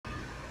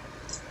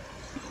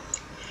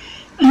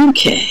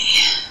Okay.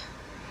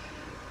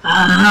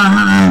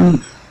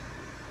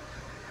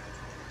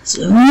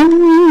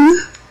 Zoom.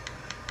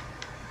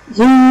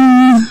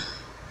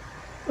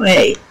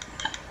 Wait.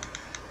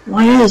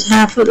 Why is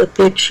half of the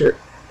picture?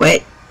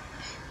 Wait.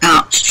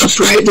 Ouch. The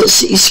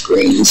privacy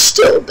screen's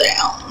still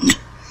down.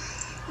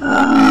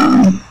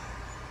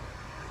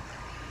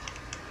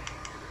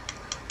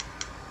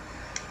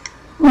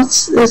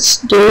 Let's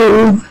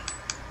do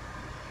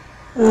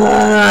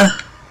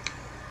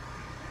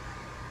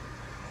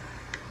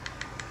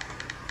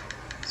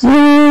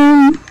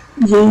zoom,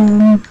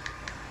 zoom,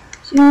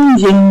 zoom,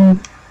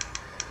 zoom.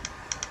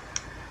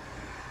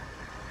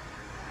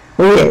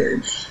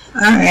 Weird.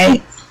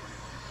 Alright.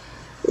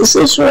 Is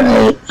this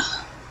right?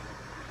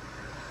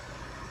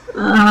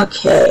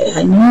 Okay,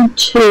 I need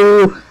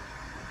to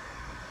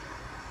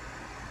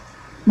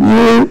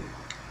mute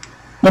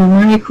the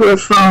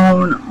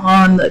microphone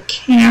on the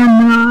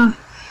camera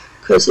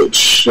because it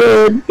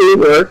should be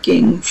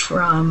working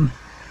from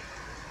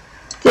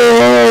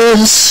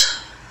this.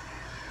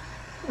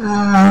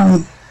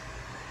 I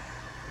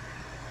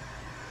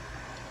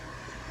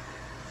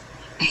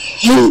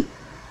hate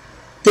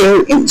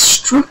their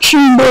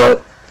instruction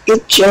book.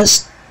 It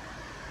just...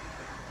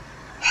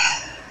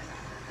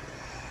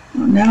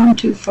 Oh, now I'm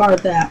too far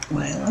that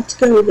way. Let's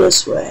go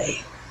this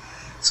way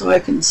so I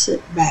can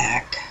sit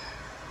back.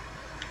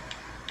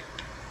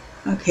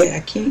 Okay, I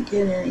can't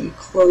get any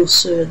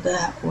closer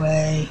that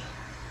way.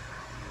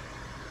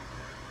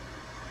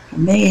 I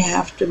may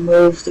have to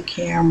move the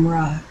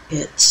camera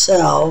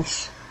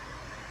itself.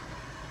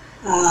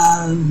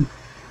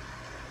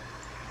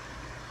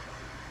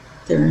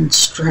 Their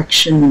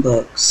instruction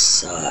book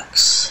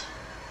sucks.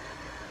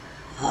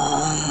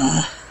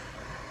 Why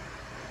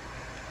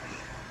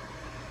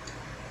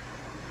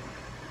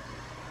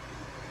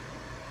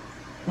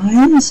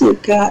has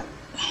it got...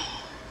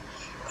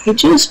 I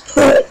just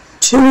put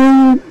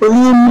 2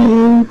 brand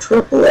new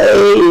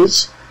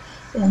AAAs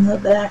in the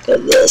back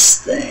of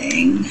this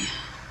thing.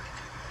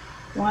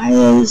 Why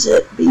is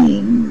it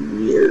being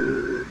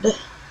weird?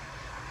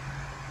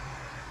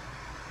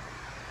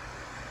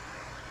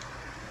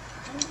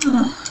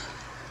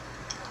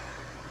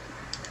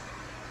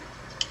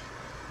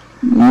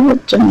 Leave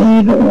it to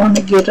me to want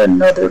to get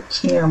another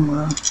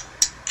camera.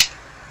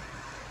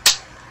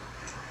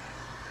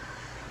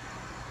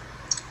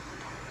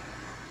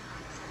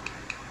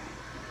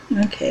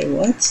 Okay,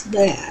 what's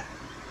that?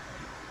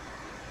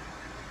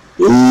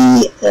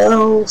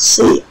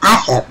 BLC. I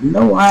have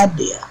no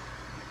idea.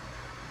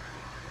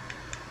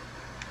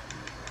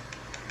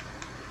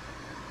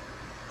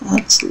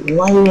 That's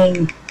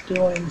lighting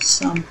doing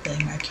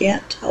something. I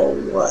can't tell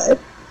what.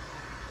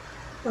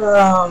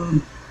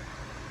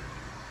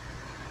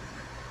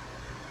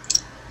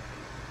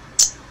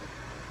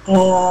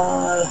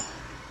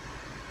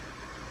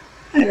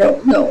 I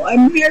don't know.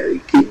 I'm very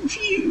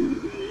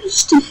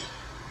confused.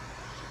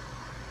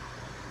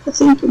 I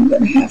think I'm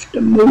going to have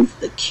to move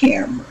the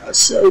camera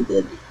so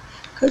that,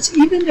 because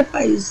even if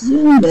I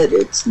zoom it,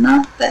 it's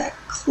not that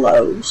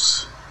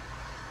close.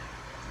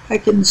 I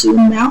can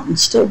zoom out and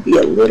still be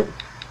a little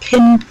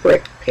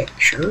pinprick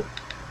picture.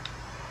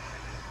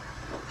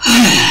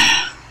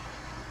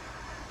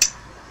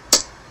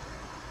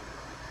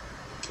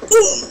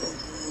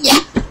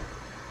 Yeah.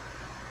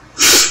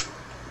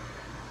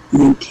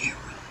 New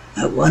camera.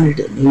 I wanted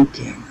a new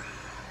camera.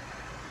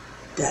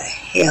 The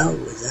hell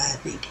was I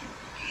thinking?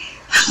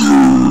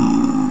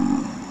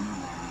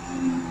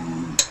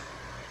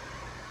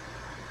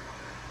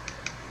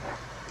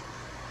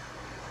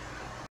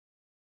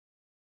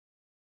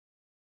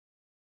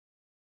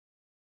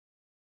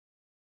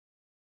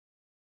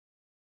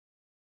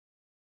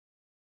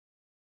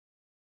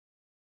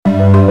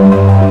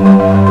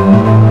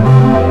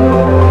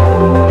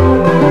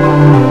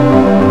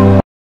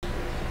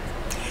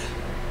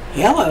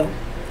 Hello.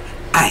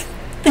 I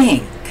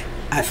think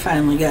I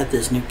finally got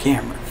this new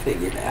camera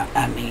figured out.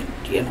 I mean,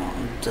 you know,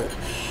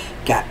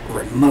 got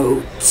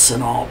remotes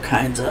and all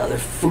kinds of other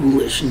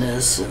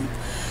foolishness. And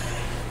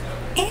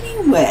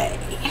anyway,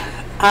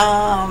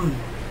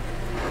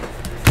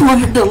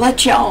 wanted to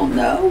let y'all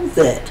know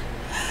that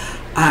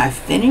I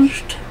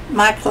finished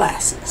my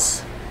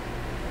classes.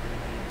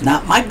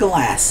 Not my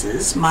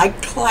glasses, my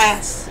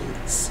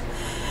classes.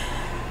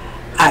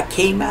 I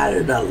came out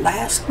of the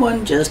last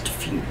one just a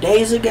few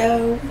days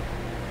ago,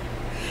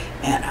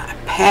 and I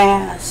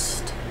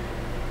passed.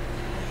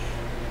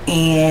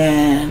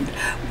 And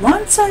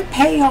once I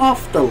pay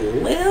off the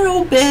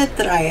little bit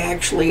that I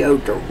actually owe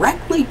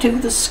directly to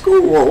the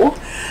school,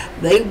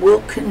 they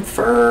will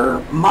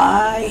confer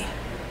my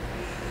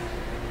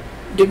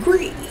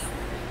degree.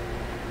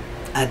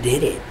 I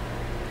did it.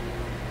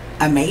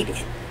 I made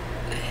it.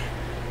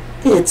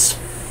 It's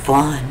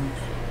fun.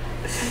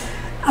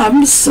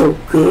 I'm so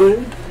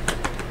good.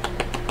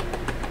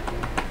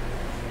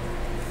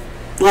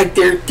 Like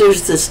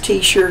there's this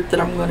t-shirt that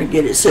I'm going to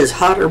get. It says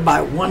hotter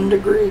by 1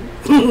 degree.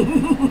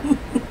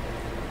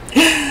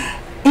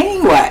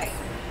 Anyway,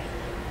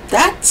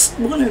 that's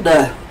one of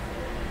the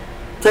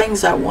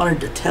things I wanted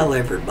to tell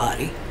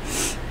everybody.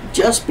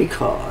 just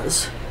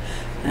because.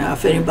 Now,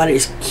 if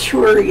anybody's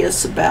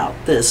curious about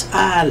this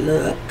eye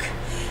look,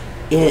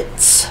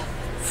 it's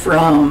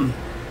from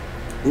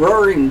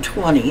Roaring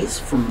 20s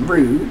from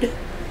Rude,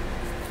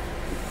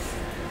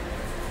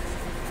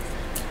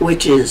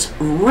 which is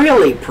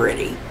really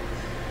pretty.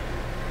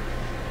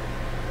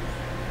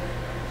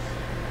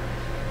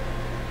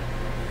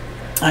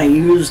 I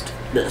used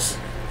this,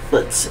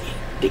 let's see,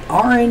 the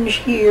orange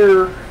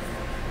here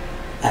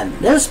and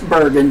this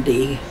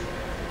burgundy,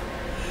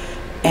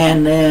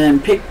 and then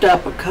picked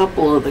up a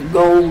couple of the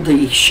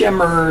goldy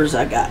shimmers.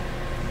 I got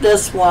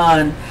this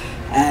one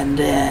and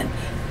then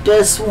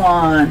this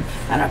one,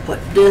 and I put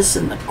this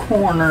in the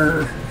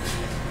corner,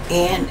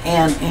 and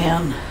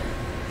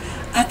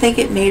I think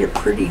it made a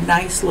pretty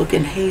nice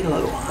looking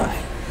halo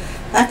eye.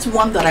 That's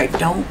one that I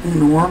don't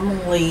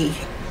normally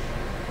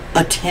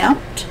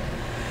attempt,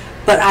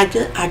 but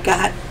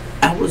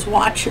I was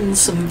watching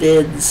some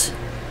vids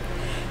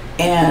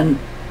and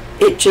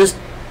it just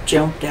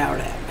jumped out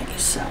at me,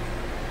 so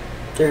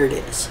there it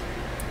is.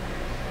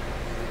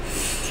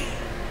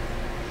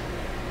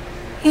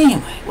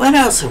 Anyway, what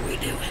else are we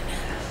doing?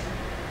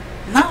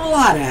 Not a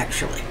lot,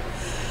 actually.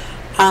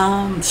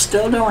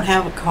 Still don't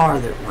have a car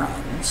that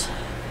runs.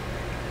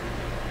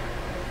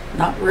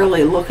 Not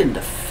really looking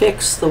to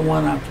fix the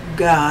one I've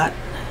got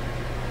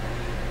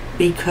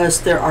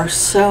because there are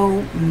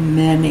so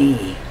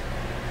many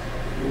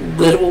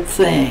little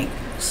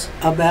things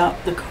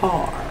about the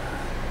car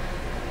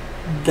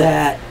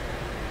that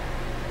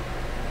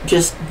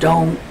just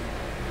don't.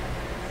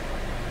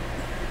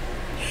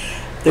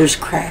 There's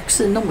cracks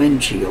in the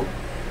windshield.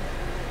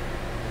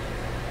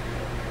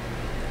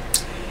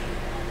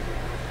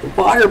 The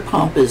water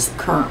pump is the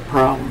current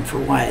problem for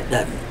why it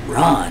doesn't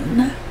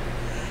run.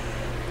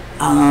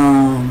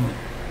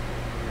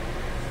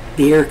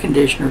 The air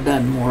conditioner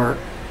doesn't work.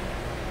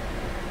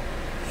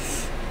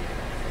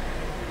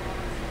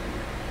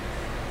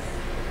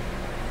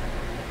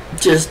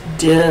 Just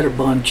did a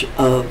bunch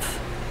of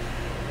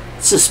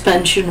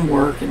suspension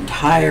work and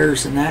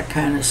tires and that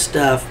kind of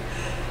stuff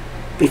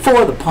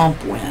before the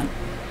pump went.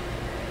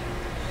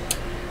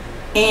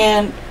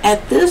 And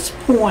at this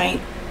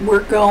point,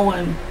 we're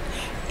going,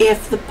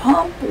 if the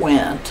pump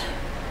went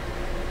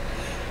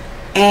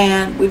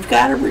and we've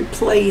got to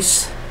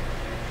replace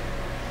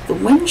the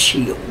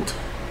windshield,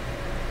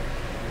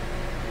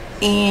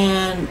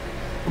 and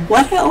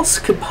what else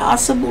could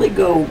possibly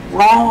go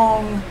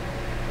wrong?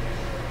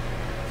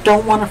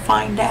 Don't want to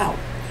find out.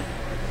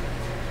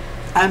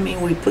 I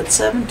mean, we put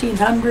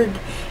 $1,700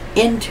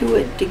 into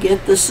it to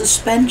get the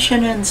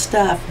suspension and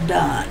stuff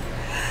done.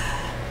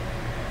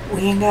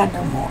 We ain't got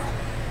no more.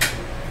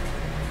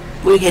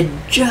 We had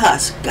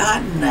just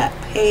gotten that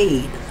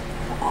paid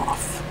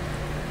off,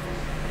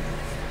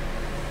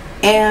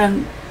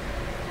 and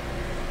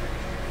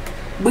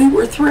we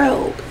were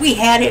thrilled. We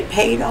had it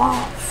paid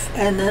off,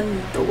 and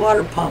then the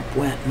water pump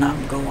went, and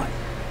I'm going,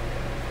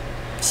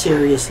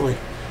 seriously?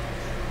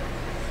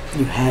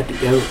 You had to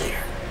go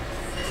there.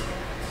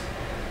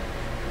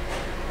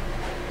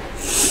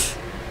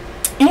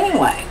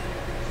 Anyway,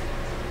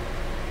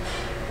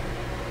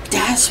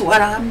 that's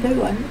what I'm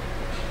doing.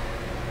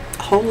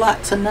 A whole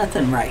lots of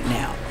nothing right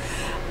now.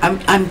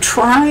 I'm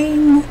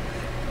trying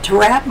to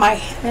wrap my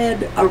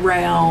head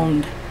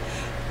around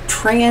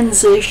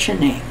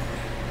transitioning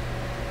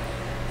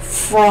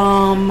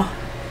from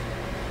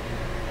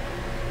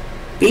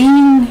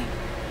being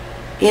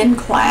in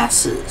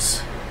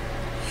classes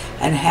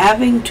and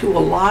having to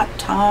allot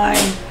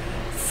time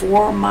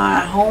for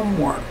my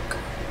homework.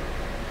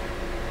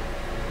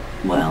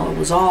 Well, it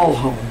was all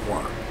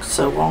homework,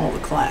 so all the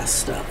class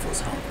stuff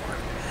was homework.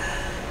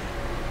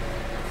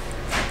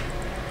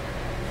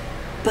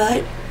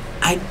 But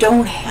I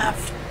don't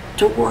have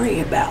to worry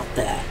about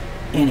that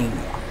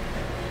anymore.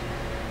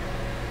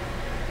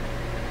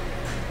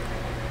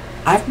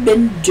 I've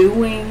been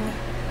doing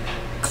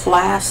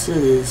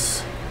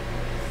classes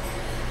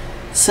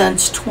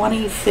since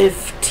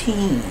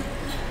 2015.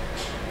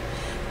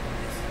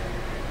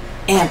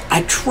 And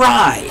I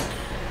tried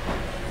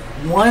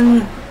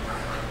one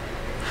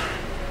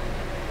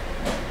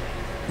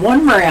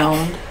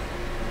round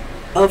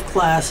of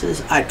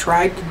classes. I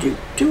tried to do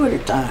 2 at a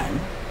time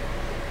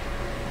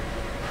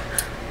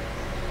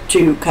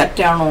to cut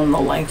down on the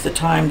length of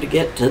time to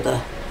get to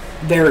the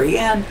very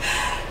end,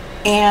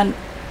 and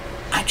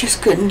I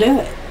just couldn't do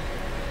it.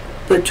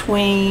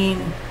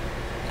 Between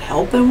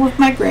helping with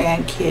my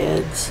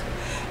grandkids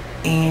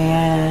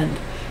and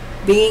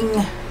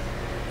being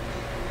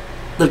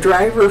the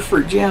driver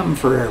for Jim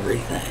for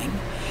everything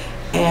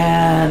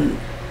and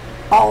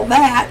all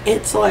that,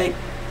 it's like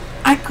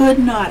I could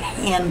not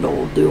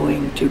handle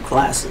doing 2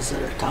 classes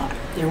at a time.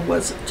 There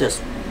was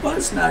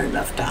not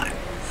enough time.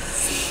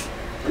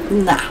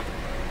 Nah.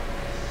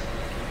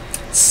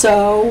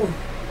 So,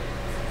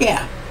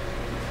 yeah.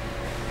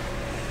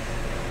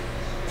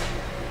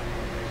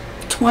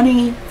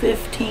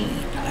 2015,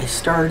 I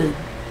started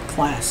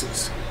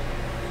classes.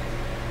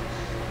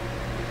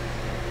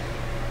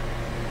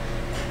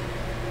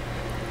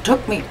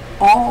 Took me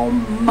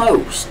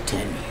almost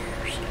 10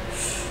 years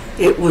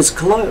It was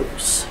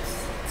close,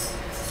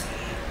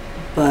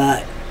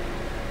 but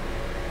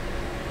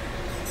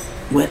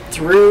went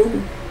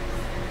through,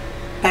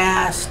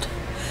 passed.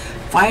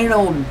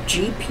 Final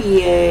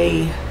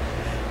GPA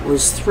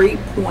was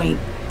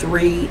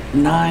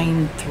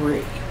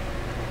 3.393.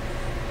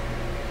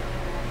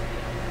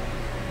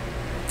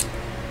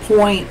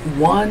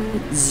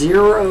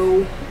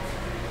 0.10.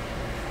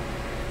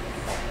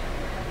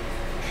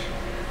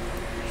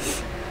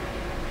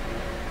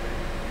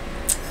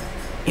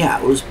 Yeah,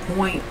 it was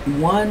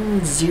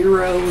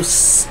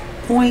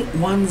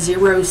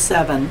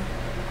 0.107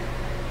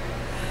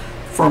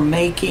 for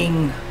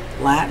making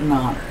Latin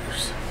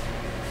honors.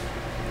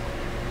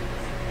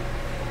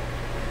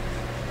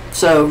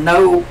 So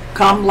no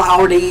cum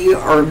laude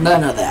or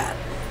none of that.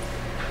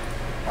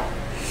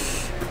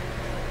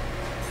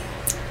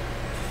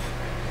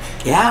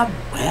 Yeah,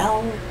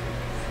 well,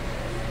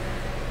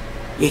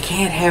 you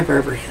can't have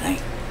everything.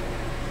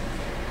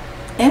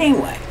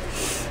 Anyway,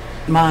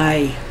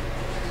 my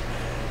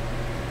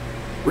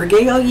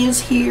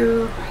regalia's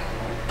here.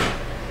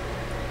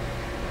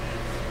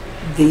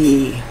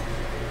 The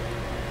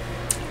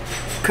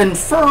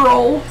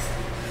conferral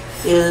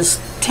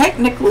is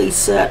technically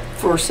set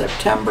for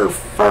September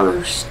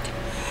 1st.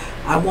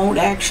 I won't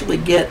actually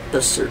get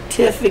the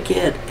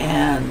certificate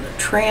and the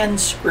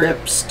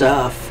transcript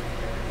stuff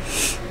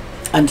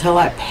until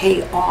I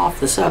pay off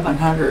the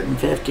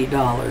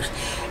 $750.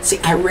 See,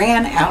 I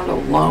ran out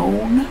of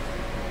loan,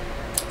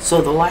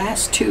 so the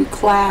last 2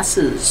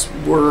 classes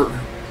were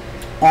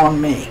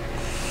on me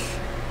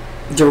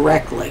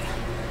directly.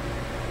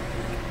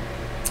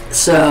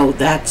 So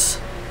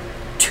that's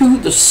to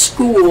the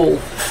school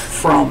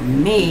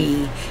from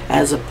me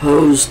as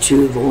opposed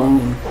to the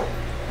loan.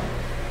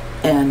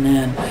 And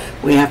then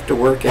we have to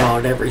work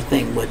out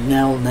everything with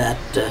Nelnet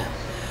to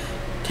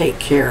take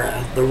care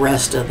of the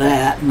rest of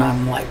that. And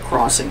I'm like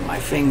crossing my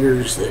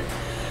fingers that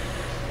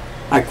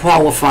I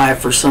qualify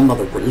for some of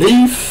the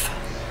relief.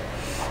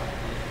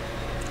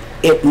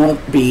 It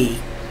won't be,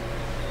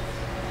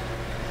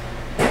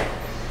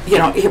 you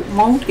know, it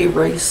won't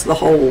erase the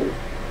whole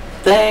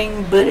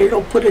thing, but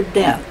it'll put a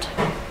dent.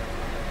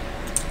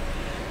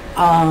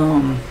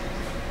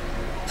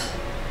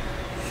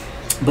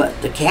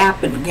 But the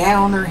cap and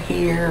gown are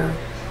here,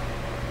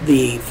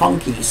 the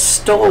funky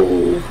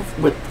stole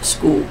with the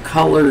school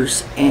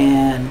colors,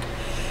 and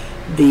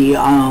the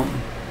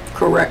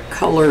correct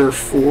color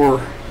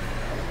for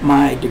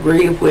my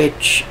degree,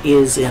 which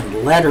is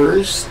in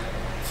letters,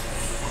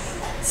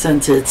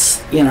 since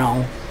it's, you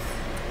know,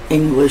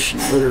 English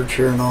and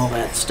literature and all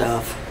that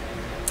stuff.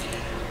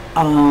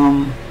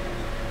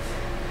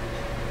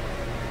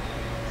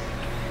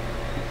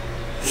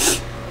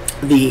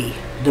 The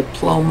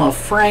diploma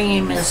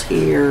frame is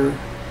here.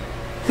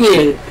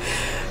 Yeah,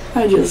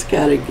 I just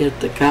gotta get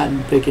the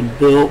cotton picking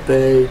bill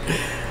paid.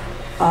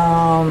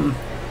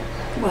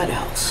 What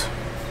else?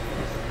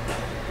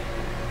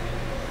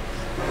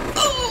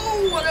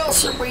 Oh, what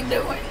else are we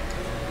doing?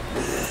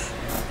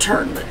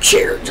 Turn the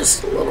chair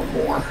just a little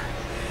more.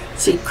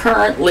 See,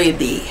 currently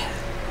the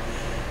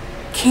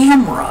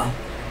camera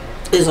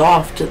is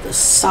off to the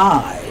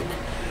side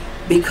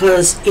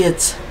because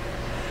it's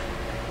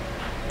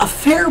a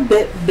fair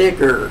bit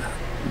bigger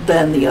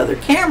than the other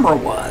camera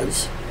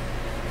was,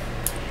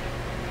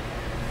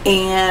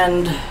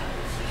 and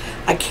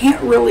I can't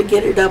really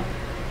get it up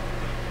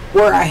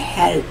where I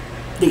had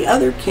the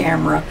other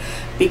camera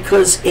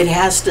because it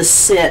has to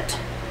sit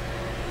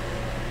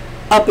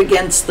up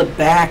against the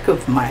back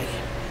of my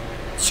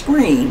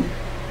screen,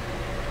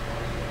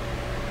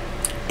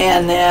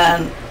 and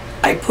then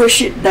I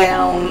push it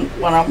down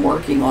when I'm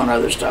working on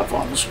other stuff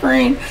on the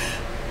screen,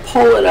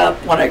 pull it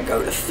up when I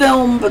go to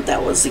film, but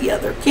that was the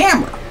other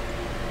camera.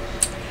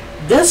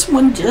 This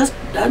one just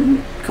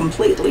doesn't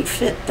completely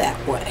fit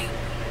that way.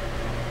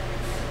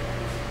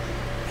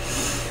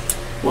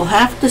 We'll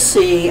have to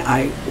see.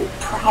 I will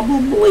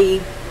probably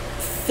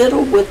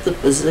fiddle with the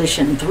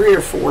position 3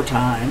 or 4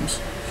 times.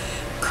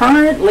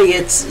 Currently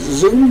it's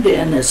zoomed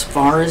in as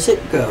far as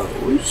it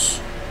goes.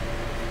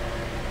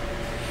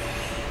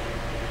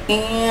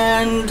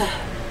 And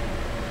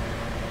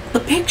the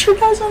picture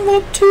doesn't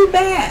look too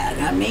bad.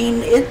 I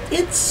mean,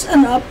 it's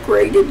an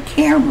upgraded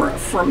camera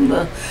from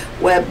the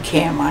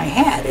webcam I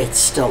had. It's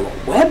still a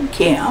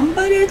webcam,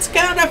 but it's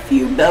got a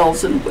few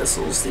bells and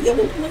whistles the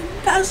old one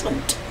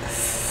doesn't.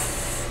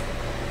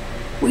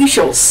 We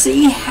shall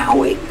see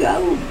how it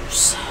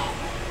goes.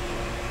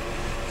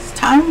 It's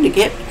time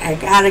to I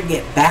gotta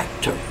get back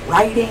to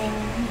writing.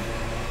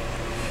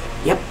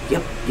 Yep.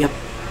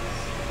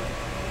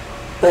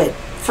 But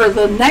for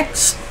the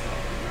next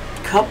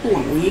couple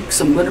of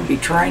weeks, I'm going to be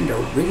trying to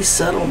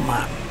resettle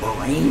my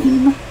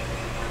brain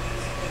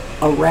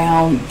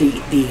around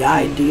the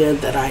idea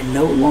that I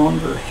no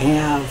longer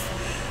have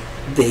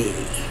the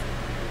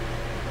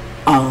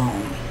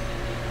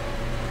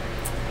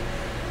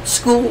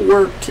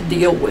schoolwork to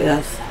deal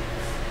with.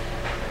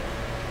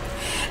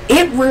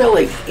 It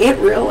really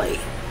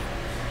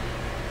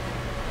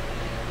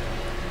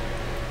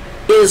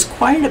is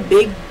quite a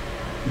big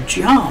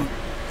jump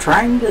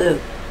trying to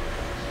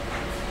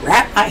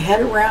wrap my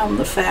head around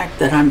the fact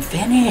that I'm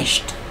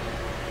finished.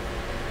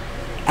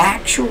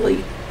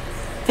 Actually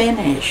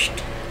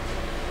finished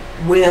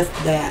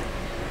with that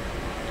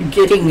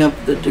getting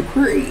of the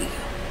degree.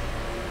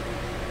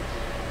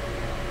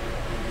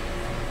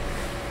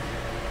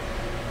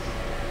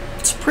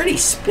 It's pretty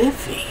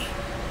spiffy.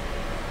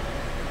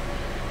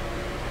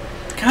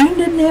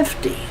 Kinda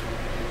nifty.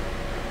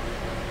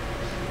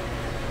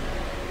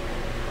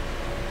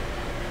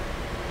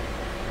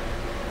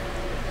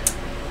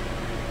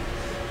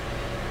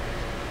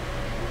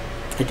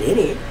 I did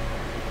it.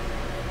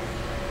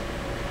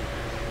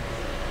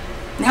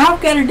 Now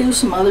I've got to do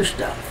some other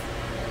stuff.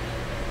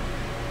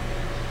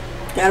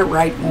 Got to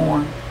write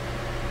more.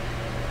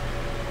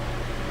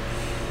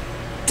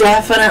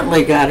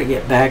 Definitely got to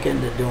get back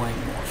into doing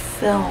more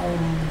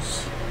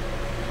films.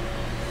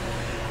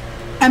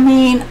 I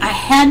mean, I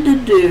had to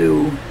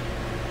do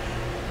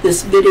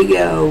this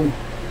video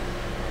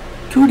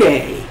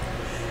today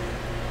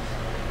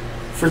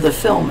for the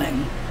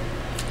filming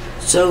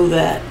so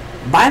that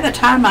by the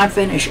time I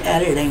finish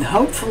editing,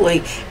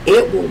 hopefully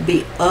it will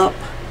be up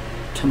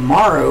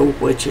tomorrow,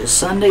 which is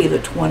Sunday the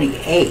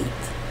 28th,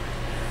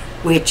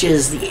 which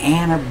is the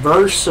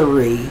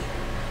anniversary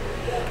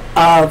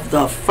of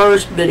the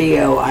first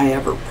video I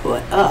ever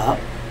put up,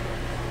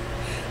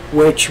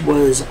 which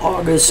was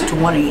August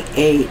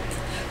 28th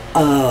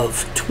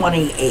of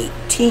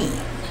 2018.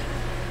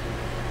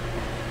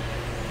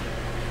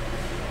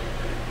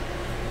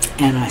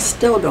 And I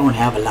still don't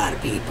have a lot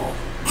of people.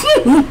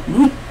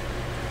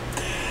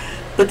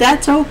 But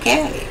that's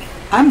okay.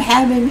 I'm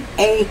having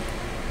a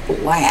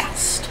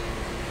blast.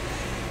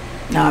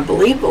 Now, I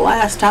believe the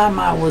last time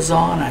I was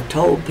on, I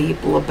told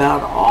people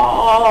about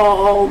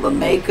all the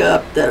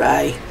makeup that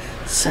I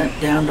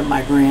sent down to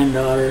my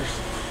granddaughters.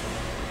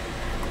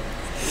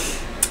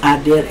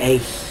 I did a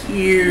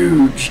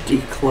huge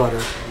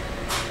declutter.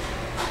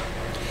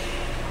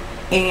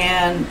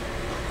 And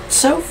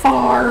so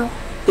far,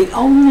 the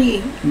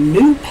only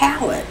new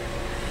palette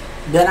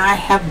that I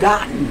have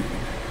gotten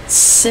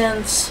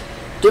since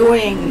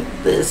doing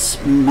this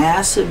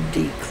massive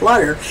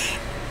declutter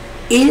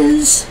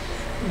is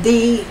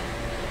the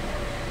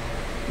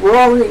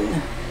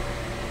Roaring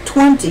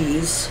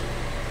 20s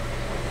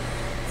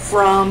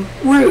from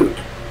Rude.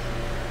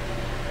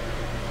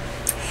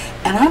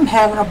 And I'm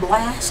having a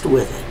blast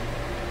with it.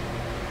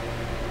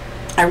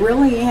 I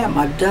really am.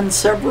 I've done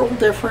several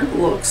different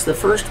looks. The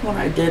first one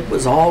I did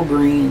was all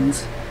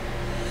greens.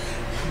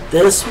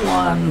 This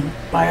one,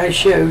 like I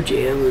showed you,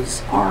 it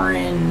was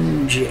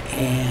orange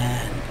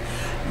and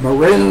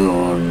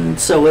maroon,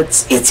 so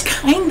it's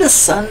kind of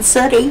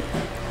sunsetty.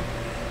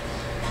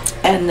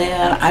 And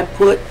then I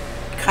put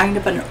kind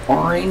of an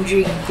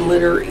orangey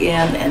glitter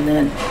in, and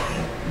then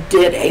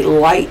did a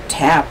light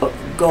tap of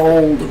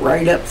gold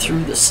right up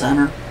through the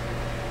center.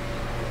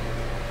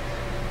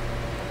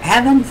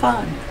 Having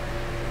fun.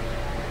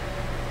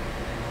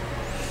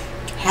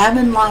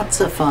 Having lots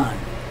of fun.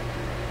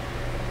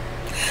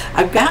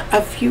 I've got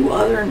a few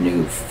other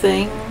new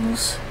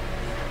things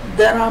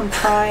that I'm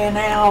trying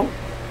out,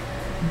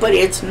 but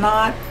it's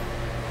not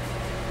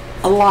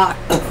a lot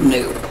of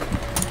new.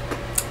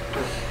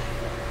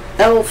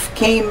 e.l.f.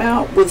 came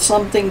out with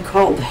something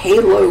called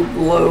Halo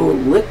Glow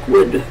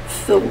Liquid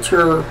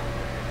Filter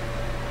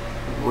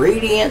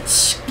Radiant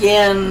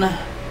Skin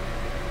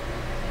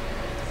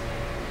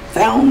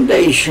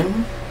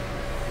Foundation.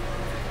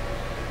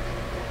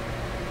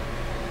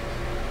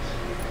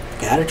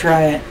 Gotta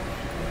try it.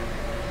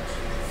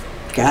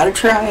 Gotta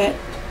try it.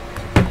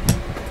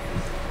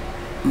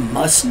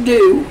 Must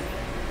do.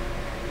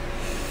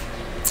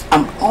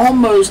 I'm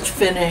almost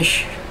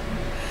finished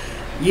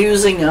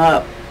using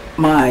up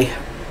my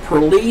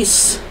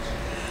Police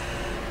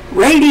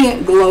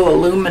Radiant Glow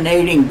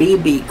Illuminating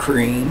BB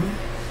Cream.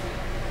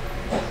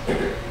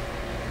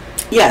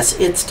 Yes,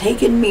 it's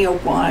taken me a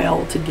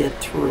while to get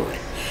through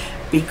it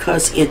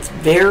because it's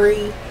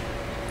very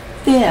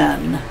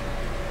thin,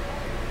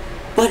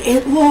 but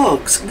it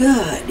looks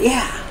good.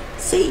 Yeah,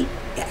 see?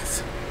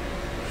 Yes.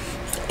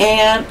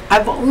 And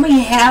I've only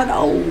had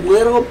a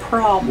little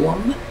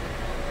problem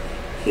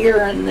here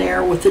and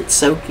there with it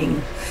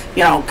soaking,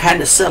 you know,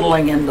 kind of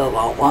settling into the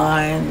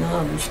lines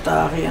and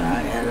stuff, you know,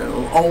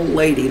 and old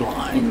lady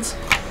lines.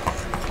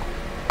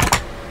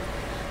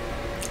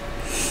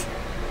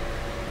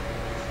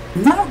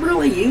 Not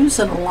really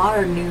using a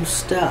lot of new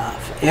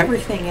stuff.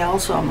 Everything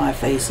else on my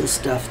face is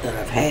stuff that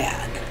I've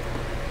had.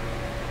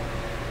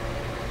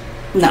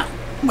 No,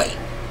 wait.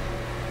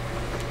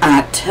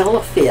 I tell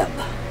a fib.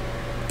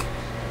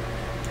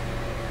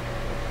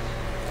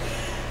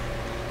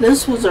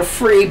 This was a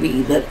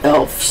freebie that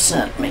e.l.f.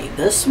 sent me.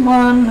 This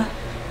one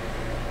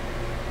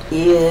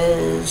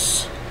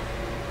is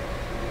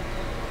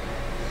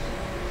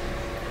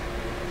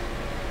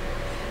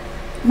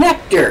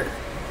Nectar.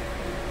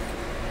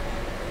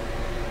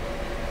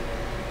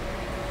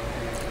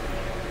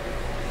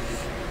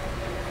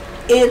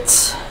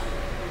 It's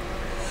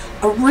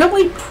a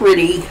really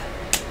pretty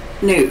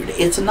nude.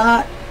 It's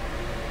not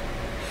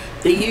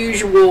the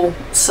usual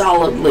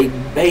solidly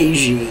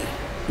beigey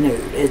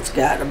nude. It's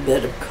got a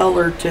bit of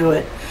color to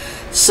it.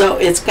 So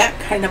it's got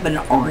kind of an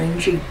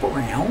orangey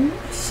brown.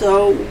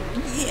 So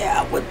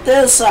yeah, with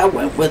this, I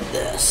went with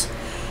this.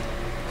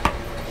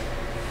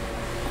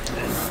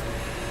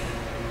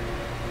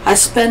 I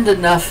spend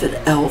enough at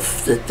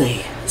e.l.f. that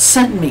they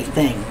send me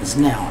things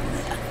now and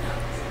then.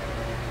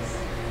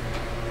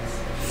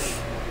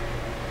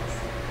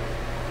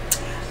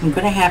 I'm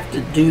going to have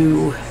to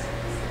do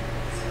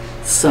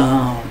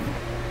some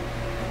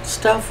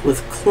stuff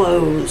with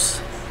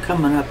clothes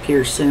coming up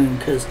here soon,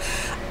 because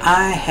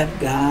I have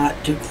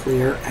got to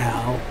clear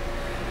out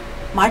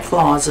my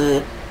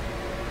closet,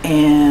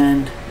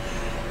 and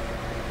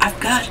I've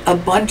got a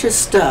bunch of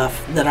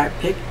stuff that I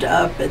picked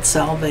up at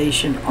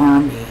Salvation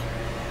Army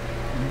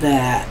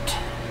that,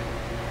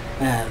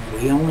 and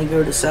we only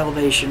go to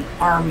Salvation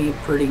Army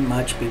pretty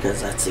much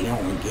because that's the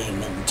only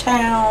game in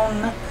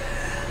town.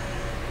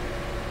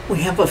 We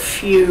have a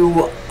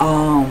few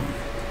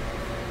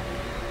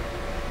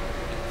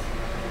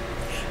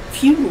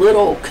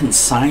little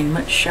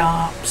consignment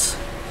shops,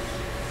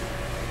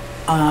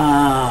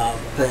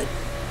 but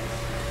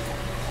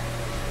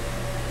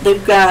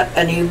they've got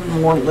an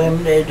even more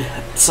limited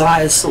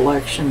size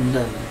selection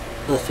than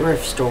the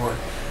thrift store.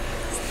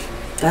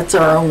 That's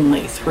our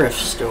only thrift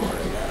store,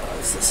 though,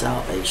 is the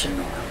Salvation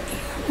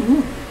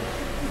Army.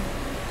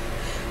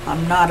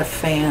 I'm not a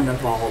fan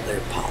of all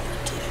their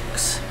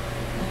politics.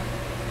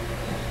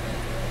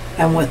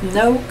 And with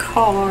no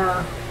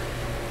car,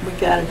 we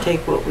gotta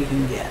take what we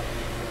can get.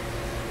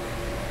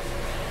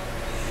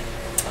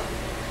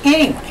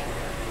 Anyway,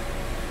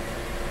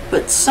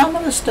 but some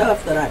of the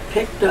stuff that I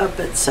picked up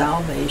at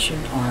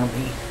Salvation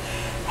Army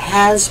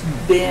has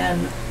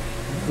been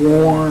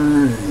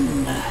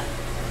worn.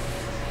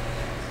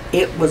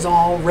 It was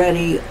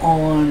already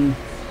on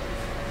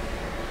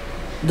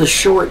the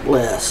short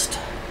list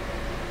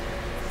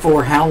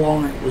for how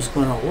long it was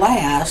going to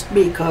last,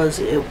 because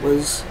it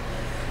was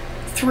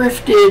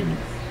thrifted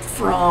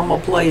from a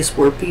place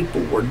where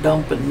people were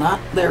dumping not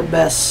their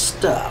best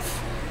stuff.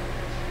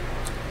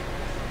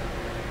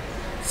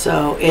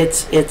 So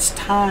it's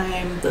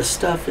time. The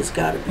stuff has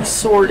got to be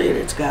sorted.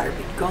 It's got to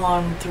be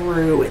gone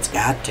through. It's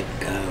got to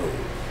go.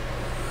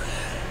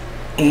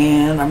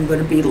 And I'm going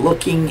to be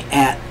looking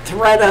at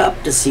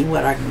ThredUp to see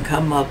what I can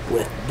come up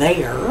with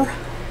there.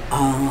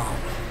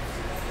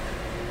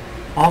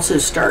 Also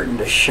starting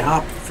to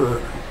shop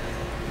for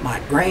my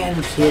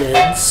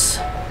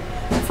grandkids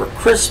for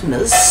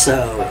Christmas,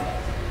 so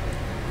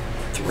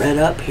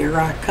ThredUp, here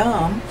I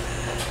come.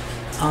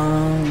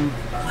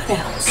 What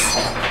else?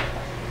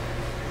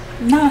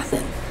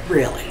 Nothing,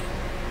 really.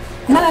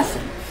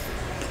 Nothing.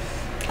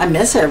 I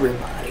miss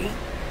everybody.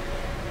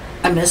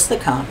 I miss the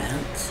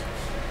comments.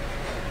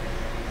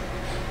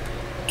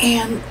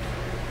 And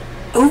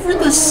over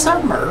the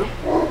summer,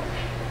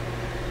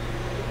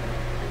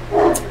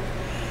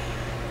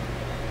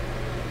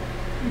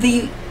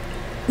 the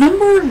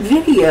number of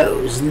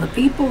videos and the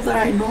people that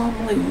I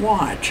normally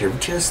watch have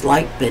just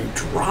like been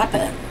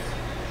dropping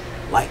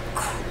like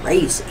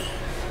crazy.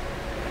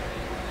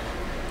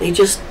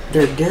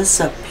 They're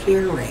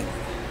disappearing.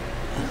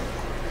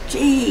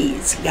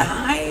 Jeez,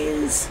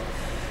 guys.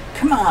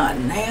 Come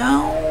on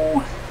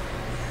now.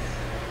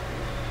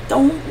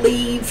 Don't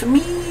leave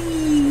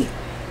me.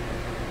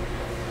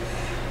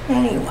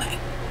 Anyway.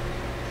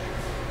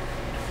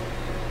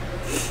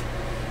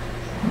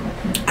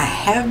 I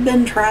have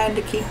been trying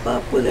to keep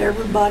up with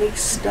everybody's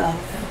stuff.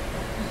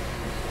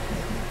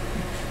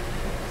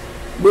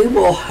 We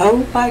will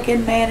hope I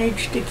can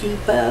manage to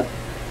keep up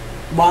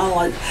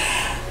while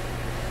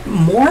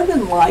more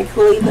than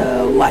likely,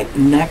 though, like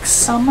next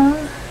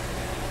summer,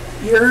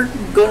 you're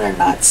gonna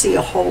not see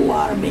a whole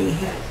lot of me.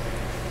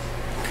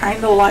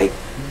 Kind of like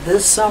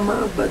this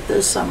summer, but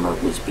this summer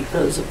was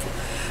because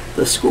of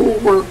the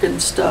schoolwork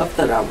and stuff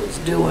that I was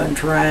doing,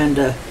 trying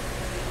to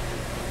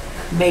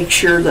make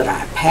sure that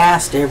I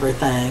passed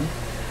everything.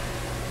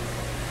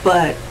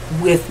 But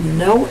with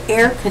no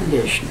air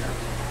conditioner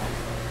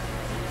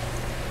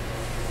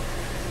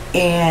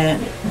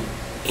and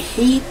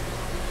heat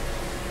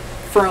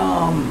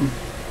from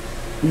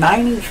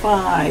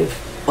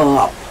 95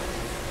 up,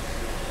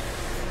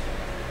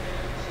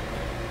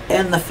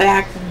 and the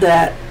fact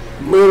that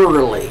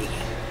literally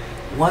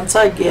once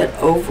I get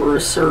over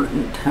a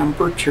certain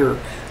temperature,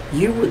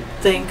 you would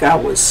think I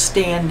was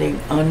standing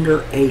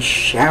under a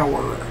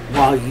shower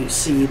while you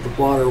see the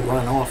water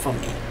run off of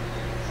me.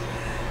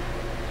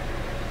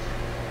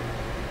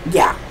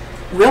 Yeah,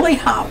 really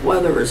hot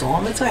weather, as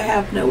long as I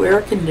have no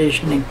air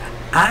conditioning,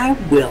 I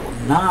will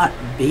not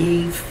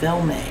be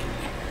filming.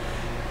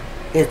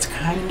 It's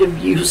kind of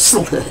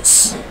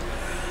useless,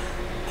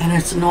 and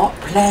it's not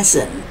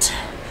pleasant.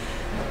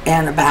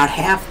 And about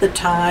half the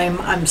time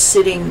I'm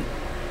sitting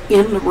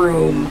in the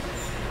room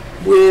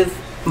with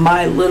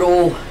my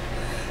little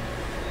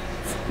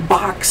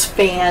box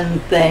fan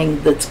thing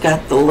that's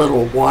got the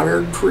little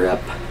water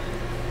drip.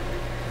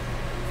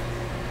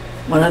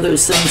 One of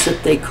those things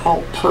that they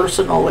call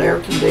personal air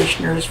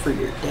conditioners for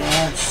your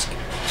desk.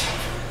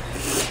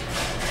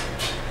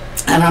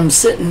 And I'm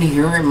sitting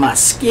here in my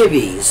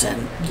skivvies,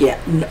 and yeah,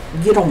 no,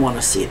 you don't want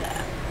to see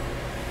that.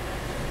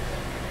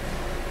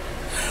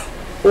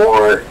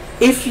 Or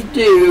if you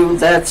do,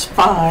 that's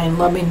fine.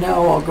 Let me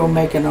know. I'll go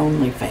make an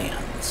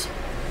OnlyFans.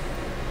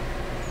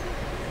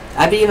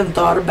 I've even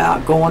thought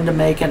about going to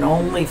make an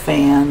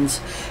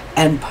OnlyFans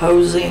and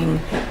posing,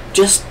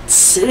 just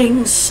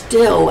sitting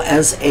still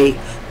as a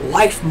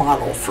life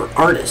model for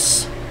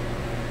artists.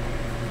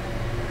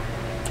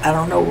 I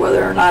don't know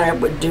whether or not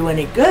it would do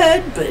any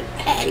good, but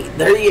hey,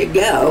 there you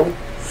go.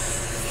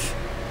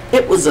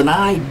 It was an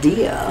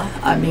idea.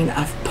 I mean,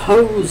 I've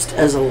posed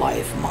as a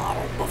life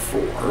model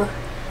before,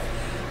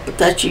 but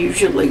that's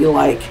usually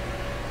like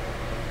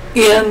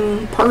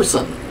in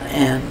person.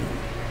 And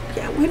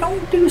yeah, we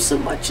don't do so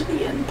much of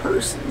the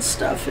in-person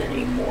stuff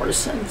anymore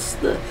since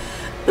the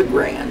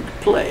Grand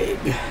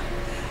Plague.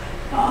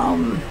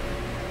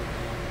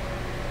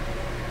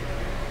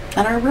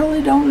 And I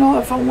really don't know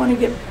if I want to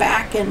get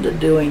back into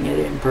doing it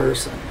in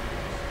person.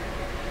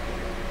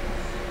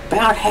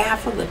 About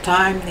half of the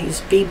time,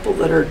 these people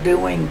that are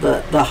doing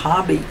the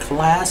hobby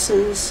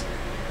classes,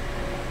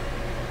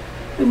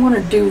 they want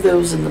to do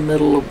those in the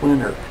middle of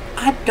winter.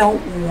 I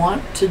don't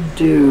want to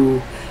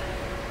do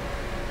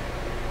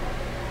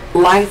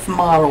life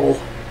model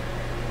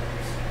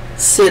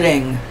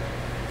sitting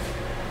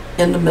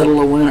in the middle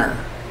of winter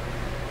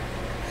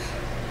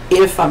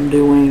if I'm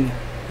doing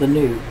the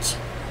nudes.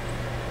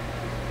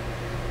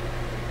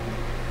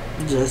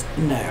 Just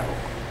no.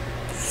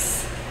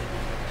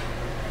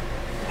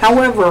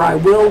 However, I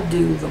will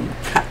do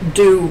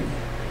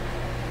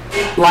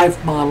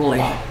life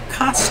modeling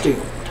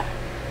costumed,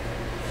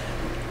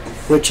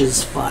 which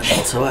is fun.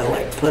 So I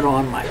like put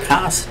on my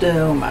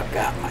costume, I've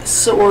got my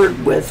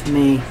sword with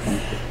me,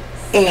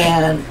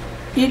 and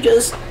you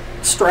just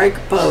strike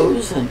a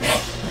pose and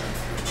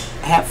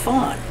have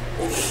fun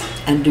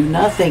and do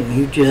nothing.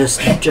 You just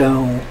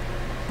don't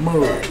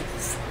move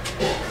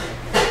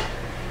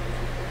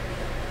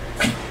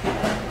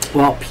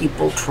while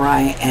people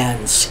try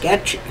and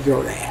sketch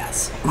your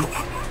ass.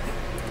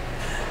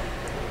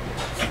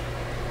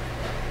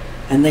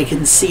 And they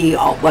can see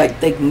all,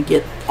 like they can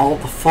get all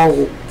the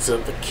folds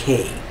of the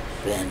cape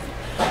and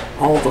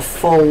all the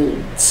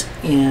folds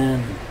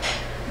in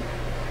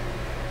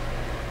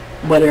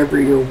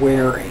whatever you're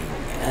wearing,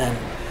 and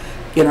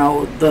you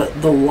know,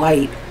 the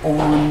light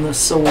on the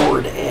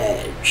sword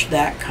edge,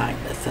 that kind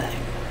of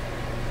thing.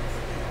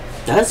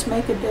 Does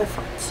make a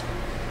difference.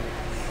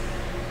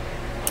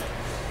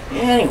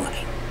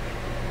 Anyway,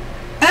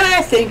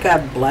 I think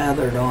I've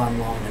blathered on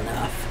long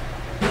enough.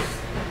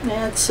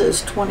 It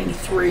says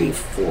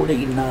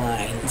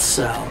 23:49,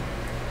 so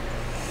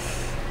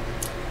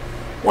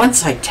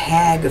once I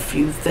tag a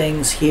few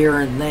things here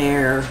and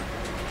there,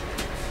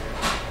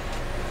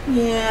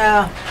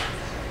 yeah,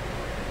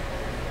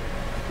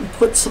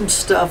 put some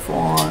stuff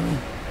on.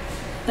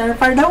 And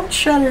if I don't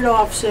shut it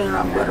off soon,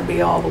 I'm going to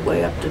be all the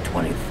way up to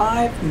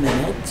 25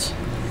 minutes.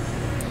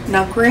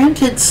 Now,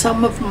 granted,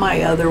 some of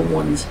my other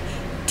ones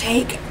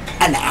take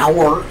an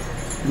hour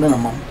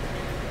minimum.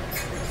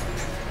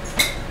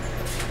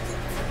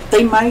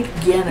 They might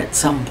again at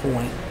some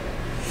point.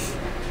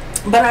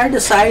 But I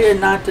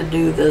decided not to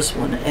do this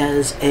one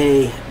as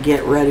a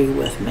get ready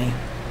with me.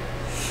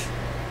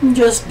 I'm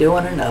just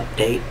doing an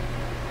update.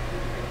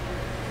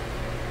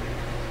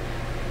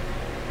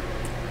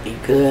 Be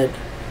good.